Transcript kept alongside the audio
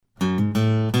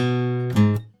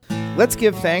Let's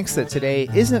give thanks that today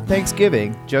isn't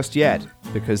Thanksgiving just yet,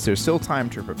 because there's still time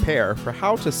to prepare for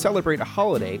how to celebrate a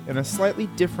holiday in a slightly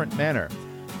different manner.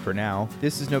 For now,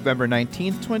 this is November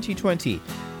 19th, 2020,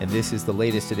 and this is the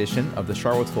latest edition of the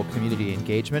Charlottesville Community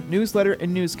Engagement newsletter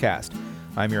and newscast.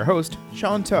 I'm your host,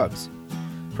 Sean Tubbs.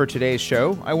 For today's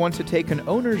show, I want to take an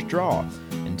owner's draw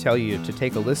and tell you to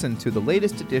take a listen to the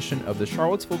latest edition of the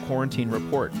Charlottesville Quarantine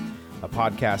Report, a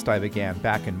podcast I began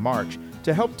back in March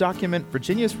to help document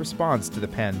Virginia's response to the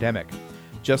pandemic.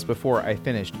 Just before I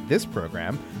finished this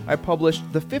program, I published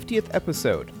the 50th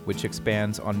episode, which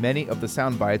expands on many of the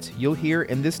sound bites you'll hear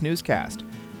in this newscast.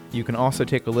 You can also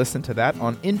take a listen to that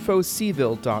on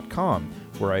infocville.com,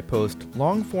 where I post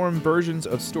long-form versions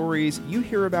of stories you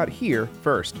hear about here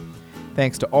first.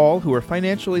 Thanks to all who are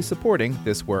financially supporting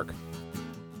this work.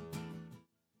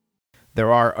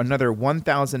 There are another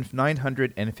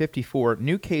 1,954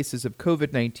 new cases of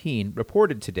COVID-19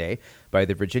 reported today by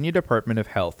the Virginia Department of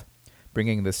Health,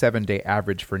 bringing the 7-day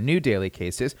average for new daily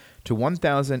cases to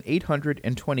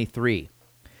 1,823.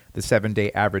 The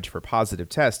 7-day average for positive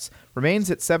tests remains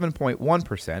at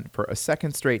 7.1% for a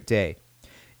second straight day.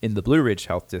 In the Blue Ridge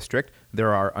Health District,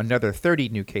 there are another 30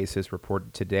 new cases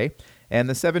reported today, and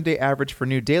the 7-day average for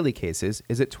new daily cases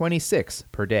is at 26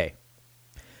 per day.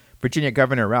 Virginia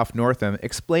Governor Ralph Northam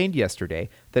explained yesterday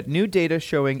that new data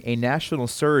showing a national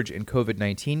surge in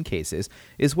COVID-19 cases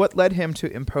is what led him to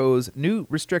impose new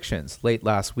restrictions late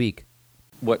last week.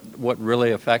 What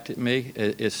really affected me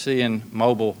is seeing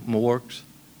mobile morgues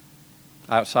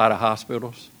outside of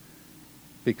hospitals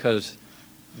because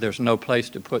there's no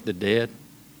place to put the dead.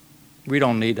 We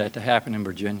don't need that to happen in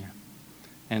Virginia.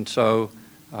 And so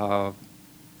I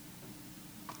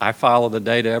follow the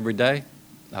data every day.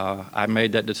 I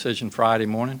made that decision Friday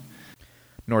morning.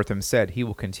 Northam said he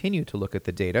will continue to look at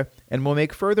the data and will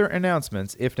make further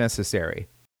announcements if necessary.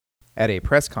 At a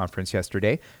press conference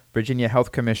yesterday, Virginia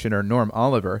Health Commissioner Norm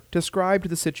Oliver described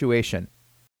the situation.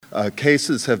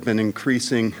 Cases have been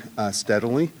increasing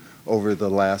steadily over the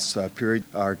last period.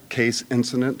 Our case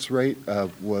incidence rate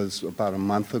was about a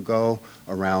month ago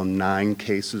around 9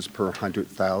 cases per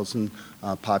 100,000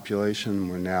 population.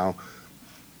 We're now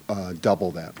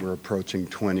double that. We're approaching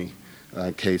 20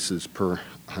 cases per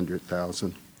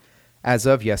 100,000. As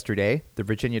of yesterday, the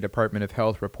Virginia Department of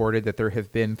Health reported that there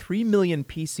have been 3 million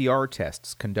PCR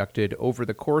tests conducted over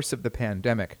the course of the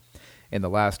pandemic. In the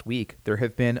last week, there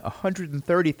have been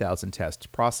 130,000 tests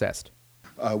processed.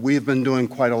 We have been doing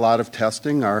quite a lot of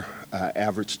testing. Our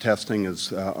average testing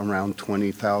is around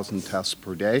 20,000 tests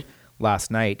per day.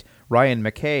 Last night, Ryan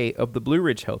McKay of the Blue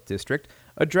Ridge Health District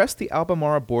addressed the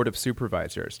Albemarle Board of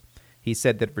Supervisors. He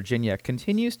said that Virginia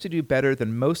continues to do better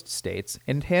than most states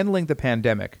in handling the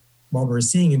pandemic. While we're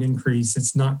seeing an increase,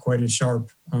 it's not quite as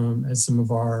sharp as some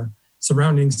of our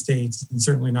surrounding states, and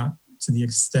certainly not to the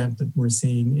extent that we're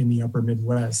seeing in the upper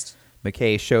Midwest.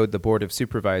 McKay showed the Board of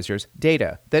Supervisors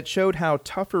data that showed how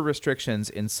tougher restrictions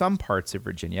in some parts of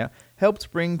Virginia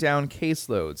helped bring down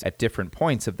caseloads at different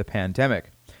points of the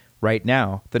pandemic. Right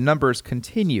now, the numbers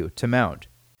continue to mount.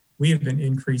 We have been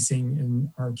increasing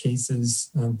in our cases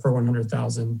per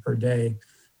 100,000 per day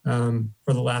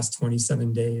for the last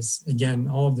 27 days. Again,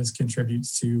 all of this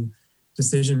contributes to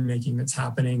decision-making that's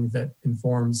happening that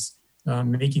informs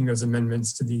making those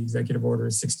amendments to the Executive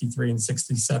Orders 63 and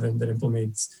 67 that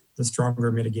implements the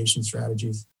stronger mitigation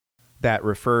strategies. That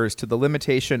refers to the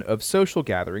limitation of social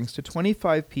gatherings to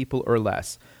 25 people or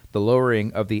less, the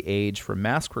lowering of the age for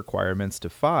mask requirements to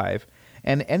 5,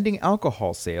 and ending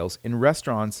alcohol sales in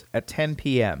restaurants at 10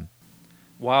 p.m.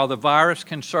 While the virus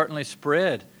can certainly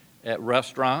spread at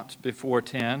restaurants before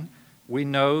 10, we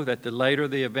know that the later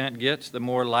the event gets, the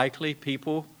more likely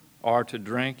people are to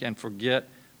drink and forget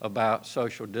about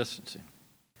social distancing.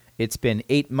 It's been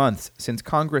 8 months since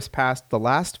Congress passed the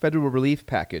last federal relief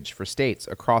package for states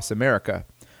across America.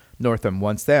 Northam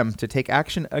wants them to take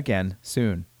action again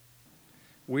soon.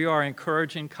 We are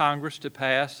encouraging Congress to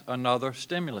pass another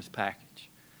stimulus package.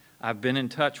 I've been in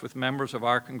touch with members of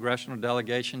our congressional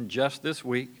delegation just this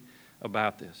week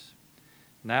about this.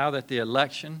 Now that the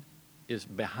election is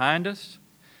behind us,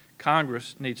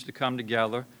 Congress needs to come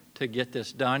together to get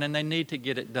this done, and they need to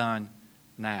get it done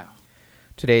now.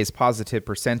 Today's positive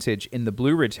percentage in the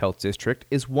Blue Ridge Health District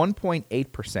is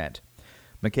 1.8%.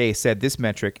 McKay said this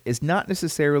metric is not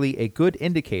necessarily a good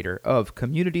indicator of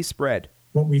community spread.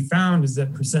 What we found is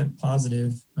that percent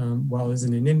positive, while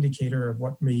isn't an indicator of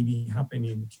what may be happening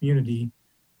in the community,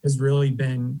 has really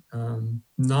been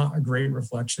not a great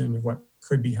reflection of what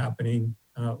could be happening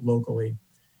locally.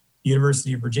 The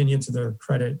University of Virginia, to their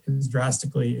credit, has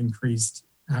drastically increased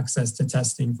access to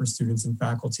testing for students and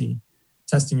faculty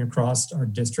testing across our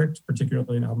district,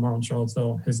 particularly in Albemarle and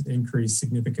Charlottesville, has increased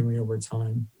significantly over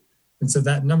time. And so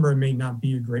that number may not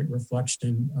be a great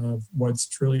reflection of what's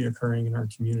truly occurring in our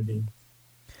community.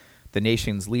 The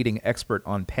nation's leading expert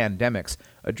on pandemics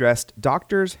addressed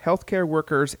doctors, healthcare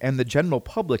workers, and the general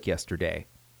public yesterday.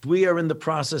 We are in the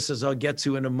process, as I'll get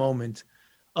to in a moment,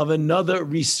 of another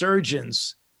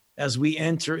resurgence as we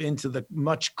enter into the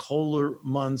much colder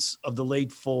months of the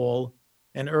late fall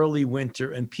and early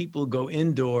winter, and people go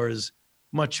indoors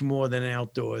much more than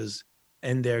outdoors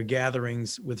in their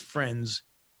gatherings with friends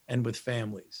and with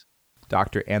families.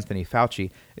 Dr. Anthony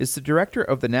Fauci is the director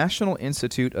of the National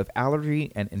Institute of Allergy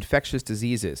and Infectious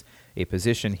Diseases, a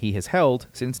position he has held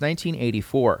since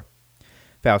 1984.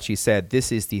 Fauci said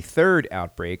this is the third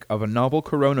outbreak of a novel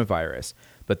coronavirus,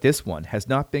 but this one has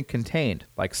not been contained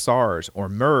like SARS or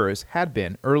MERS had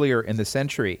been earlier in the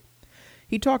century.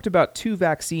 He talked about 2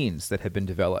 vaccines that have been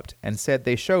developed and said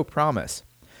they show promise.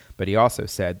 But he also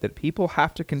said that people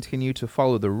have to continue to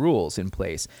follow the rules in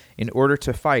place in order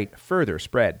to fight further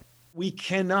spread. We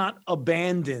cannot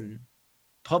abandon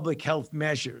public health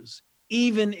measures,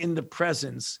 even in the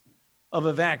presence of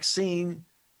a vaccine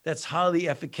that's highly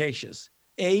efficacious.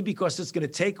 A, because it's going to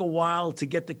take a while to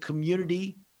get the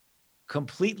community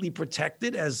completely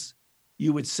protected, as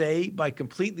you would say. By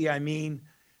completely, I mean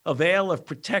a veil of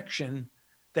protection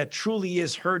that truly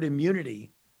is herd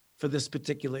immunity for this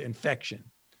particular infection.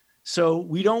 So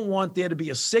we don't want there to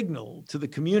be a signal to the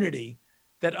community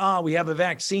that, we have a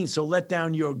vaccine, so let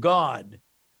down your guard.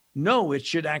 No, it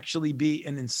should actually be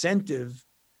an incentive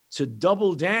to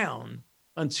double down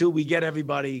until we get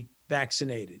everybody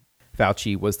vaccinated.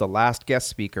 Fauci was the last guest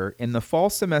speaker in the fall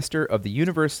semester of the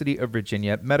University of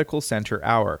Virginia Medical Center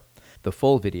Hour. The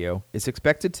full video is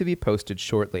expected to be posted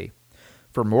shortly.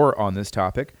 For more on this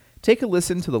topic, take a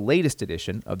listen to the latest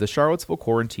edition of the Charlottesville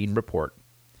Quarantine Report.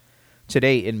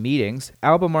 Today in meetings,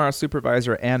 Albemarle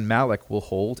Supervisor Ann Malik will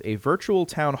hold a virtual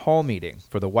town hall meeting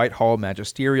for the Whitehall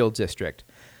Magisterial District.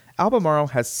 Albemarle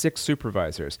has 6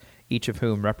 supervisors, each of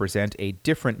whom represent a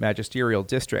different magisterial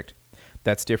district.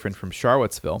 That's different from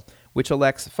Charlottesville, which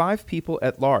elects 5 people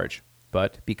at large.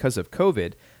 But because of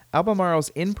COVID, Albemarle's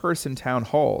in-person town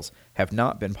halls have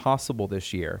not been possible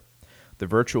this year. The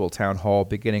virtual town hall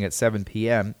beginning at 7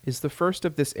 p.m. is the first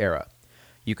of this era.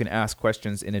 You can ask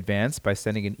questions in advance by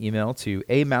sending an email to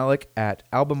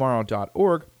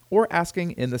amalik@albemarle.org or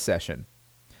asking in the session.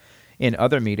 In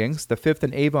other meetings, the 5th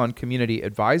and Avon Community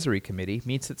Advisory Committee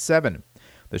meets at 7.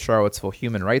 The Charlottesville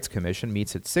Human Rights Commission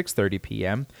meets at 6:30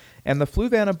 p.m., and the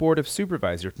Fluvanna Board of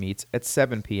Supervisors meets at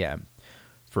 7 p.m.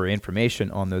 For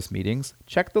information on those meetings,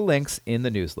 check the links in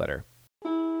the newsletter.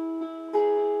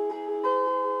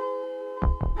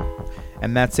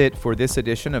 And that's it for this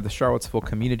edition of the Charlottesville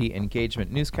Community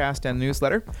Engagement Newscast and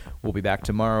Newsletter. We'll be back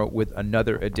tomorrow with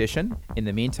another edition. In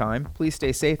the meantime, please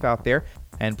stay safe out there,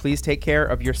 and please take care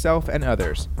of yourself and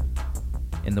others.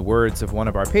 In the words of one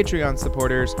of our Patreon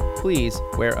supporters, please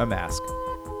wear a mask.